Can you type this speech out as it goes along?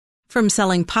From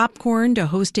selling popcorn to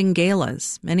hosting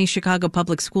galas, many Chicago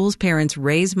public schools parents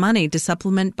raise money to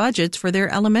supplement budgets for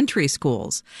their elementary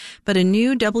schools. But a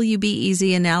new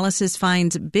WBEZ analysis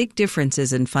finds big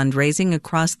differences in fundraising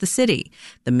across the city.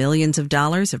 The millions of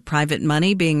dollars of private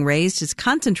money being raised is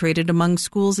concentrated among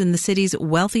schools in the city's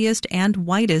wealthiest and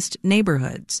whitest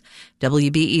neighborhoods.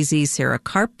 WBEZ's Sarah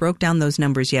Karp broke down those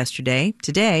numbers yesterday.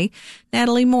 Today,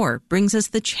 Natalie Moore brings us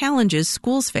the challenges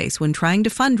schools face when trying to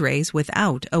fundraise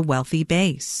without a wealthy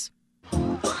base.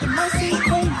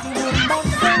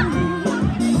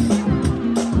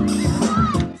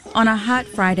 On a hot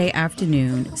Friday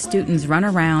afternoon, students run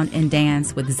around and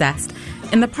dance with zest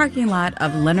in the parking lot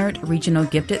of Leonard Regional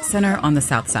Gifted Center on the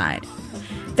South Side.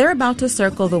 They're about to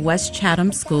circle the West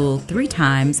Chatham School 3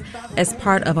 times as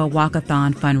part of a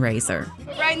walkathon fundraiser.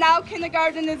 Right now,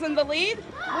 kindergarten is in the lead.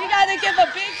 We got to give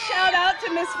a big shout out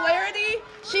to Miss Flaherty.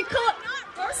 She cooked.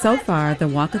 So far, the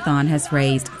walkathon has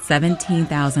raised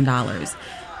 $17,000.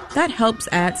 That helps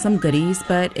add some goodies,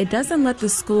 but it doesn't let the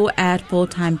school add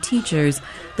full-time teachers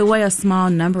the way a small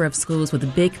number of schools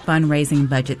with big fundraising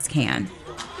budgets can.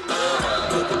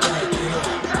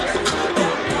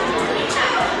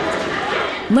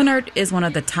 Leonard is one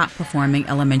of the top-performing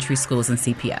elementary schools in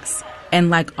CPS. And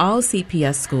like all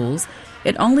CPS schools,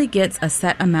 it only gets a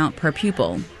set amount per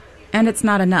pupil. And it's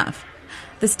not enough.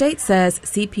 The state says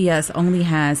CPS only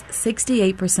has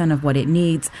 68% of what it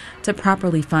needs to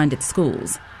properly fund its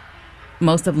schools.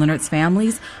 Most of Leonard's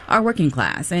families are working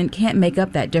class and can't make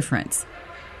up that difference.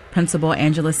 Principal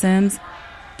Angela Sims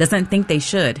doesn't think they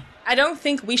should. I don't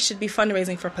think we should be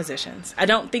fundraising for positions. I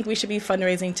don't think we should be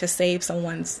fundraising to save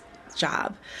someone's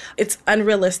job. It's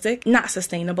unrealistic, not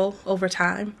sustainable over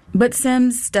time. But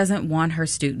Sims doesn't want her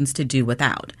students to do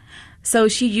without. So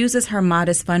she uses her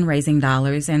modest fundraising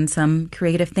dollars and some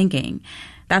creative thinking.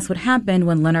 That's what happened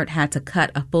when Leonard had to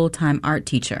cut a full-time art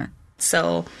teacher.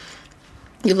 So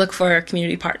you look for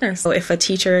community partners. So if a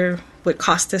teacher would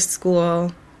cost the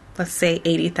school, let's say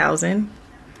 $80,000,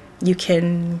 you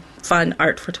can fund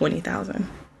art for $20,000.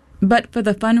 But for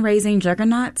the fundraising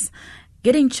juggernauts,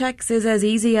 getting checks is as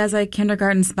easy as a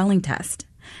kindergarten spelling test.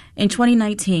 In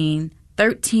 2019,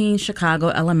 13 Chicago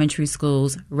elementary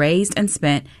schools raised and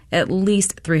spent at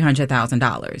least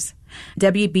 $300,000.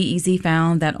 WBEZ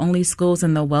found that only schools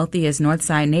in the wealthiest North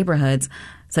Side neighborhoods,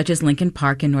 such as Lincoln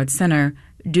Park and North Center,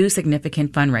 do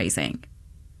significant fundraising.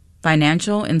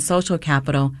 Financial and social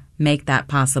capital make that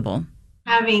possible.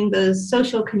 Having those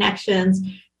social connections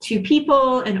to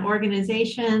people and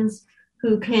organizations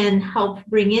who can help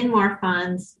bring in more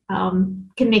funds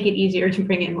can make it easier to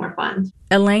bring in more funds.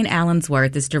 Elaine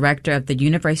Allensworth is director of the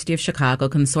University of Chicago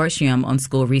Consortium on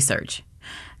School Research.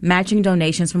 Matching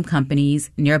donations from companies,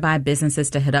 nearby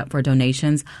businesses to hit up for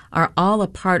donations are all a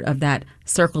part of that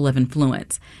circle of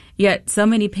influence. Yet so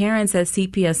many parents at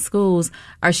CPS schools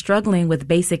are struggling with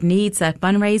basic needs that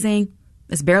fundraising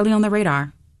is barely on the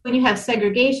radar. When you have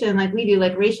segregation like we do,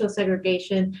 like racial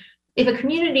segregation, if a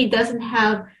community doesn't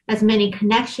have as many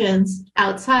connections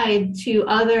outside to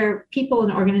other people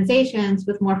and organizations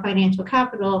with more financial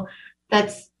capital,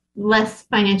 that's less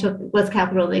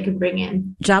capital they can bring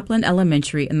in. Joplin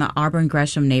Elementary in the Auburn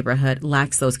Gresham neighborhood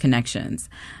lacks those connections.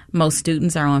 Most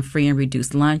students are on free and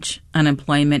reduced lunch.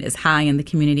 Unemployment is high in the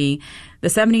community. The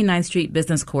 79th Street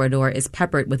Business Corridor is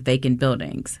peppered with vacant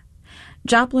buildings.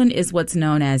 Joplin is what's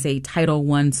known as a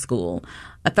Title I school,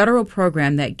 a federal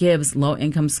program that gives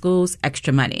low-income schools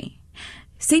extra money.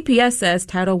 CPS says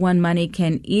Title I money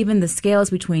can even the scales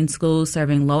between schools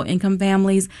serving low-income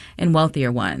families and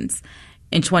wealthier ones.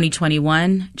 In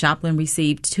 2021, Joplin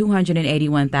received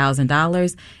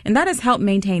 $281,000, and that has helped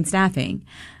maintain staffing.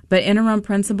 But interim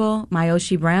principal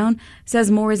Myoshi Brown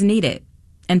says more is needed,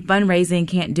 and fundraising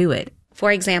can't do it.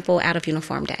 For example, out of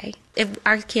uniform day. If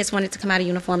our kids wanted to come out of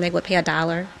uniform, they would pay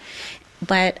 $1.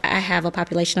 But I have a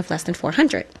population of less than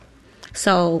 400.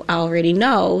 So I already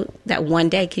know that one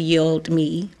day could yield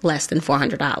me less than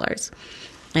 $400.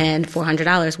 And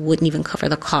 $400 wouldn't even cover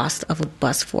the cost of a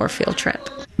bus for a field trip.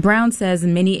 Brown says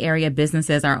many area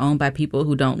businesses are owned by people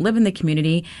who don't live in the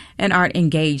community and aren't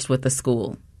engaged with the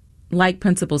school. Like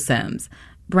Principal Sims,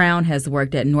 Brown has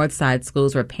worked at Northside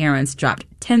schools where parents dropped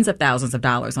tens of thousands of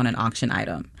dollars on an auction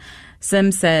item.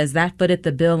 Sims says that footed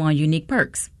the bill on unique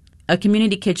perks, a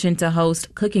community kitchen to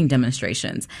host cooking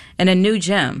demonstrations, and a new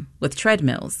gym with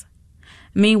treadmills.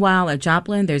 Meanwhile, at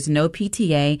Joplin, there's no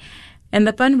PTA, and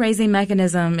the fundraising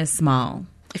mechanism is small.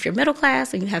 If you're middle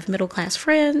class and you have middle class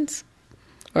friends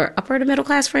or upper to middle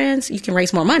class friends, you can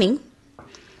raise more money.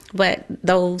 But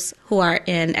those who are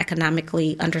in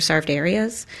economically underserved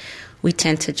areas, we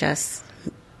tend to just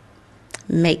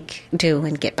make do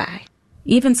and get by.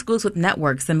 Even schools with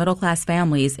networks and middle-class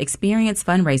families experience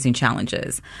fundraising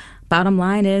challenges. Bottom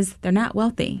line is they're not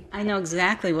wealthy. I know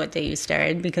exactly what day you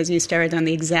started because you started on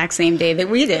the exact same day that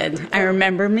we did. I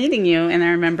remember meeting you, and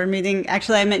I remember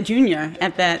I met Junior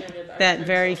at that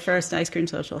very first ice cream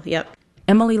social. Yep.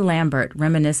 Emily Lambert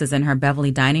reminisces in her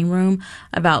Beverly dining room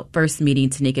about first meeting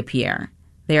Tanika Pierre.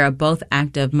 They are both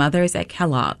active mothers at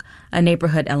Kellogg, a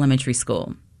neighborhood elementary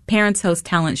school. Parents host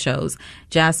talent shows,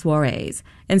 jazz soirees,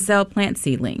 and sell plant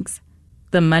seedlings.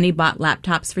 The money bought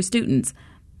laptops for students,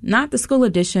 not the school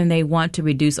edition they want to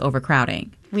reduce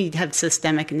overcrowding. We have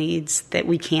systemic needs that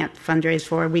we can't fundraise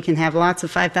for. We can have lots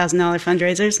of $5,000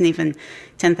 fundraisers and even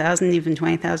 $10,000, even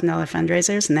 $20,000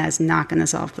 fundraisers, and that's not going to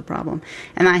solve the problem.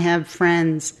 And I have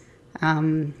friends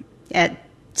at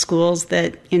schools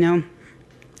that,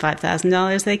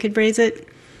 $5,000 they could raise it,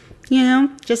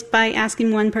 just by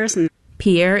asking one person.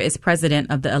 Pierre is president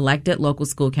of the elected local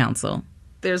school council.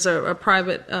 There's a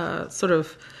private sort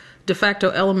of de facto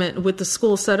element with the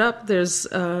school set up. There's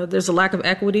a lack of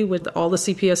equity with all the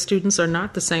CPS students are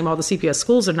not the same. All the CPS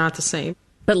schools are not the same.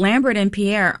 But Lambert and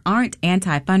Pierre aren't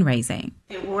anti-fundraising.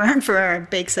 If it weren't for our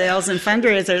bake sales and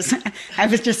fundraisers, I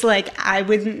was just like, I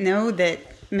wouldn't know that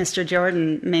Mr.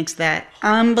 Jordan makes that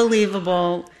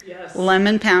unbelievable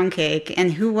lemon pound cake.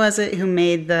 And who was it who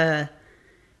made the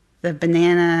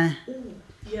banana?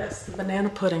 Yes, the banana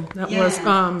pudding. That was...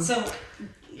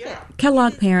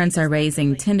 Kellogg parents are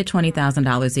raising $10,000 to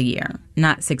 $20,000 a year,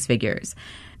 not six figures.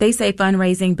 They say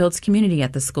fundraising builds community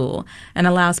at the school and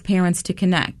allows parents to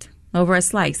connect over a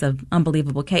slice of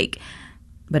unbelievable cake.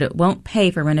 But it won't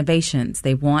pay for renovations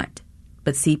they want,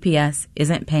 but CPS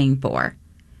isn't paying for.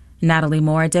 Natalie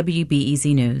Moore,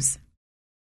 WBEZ News.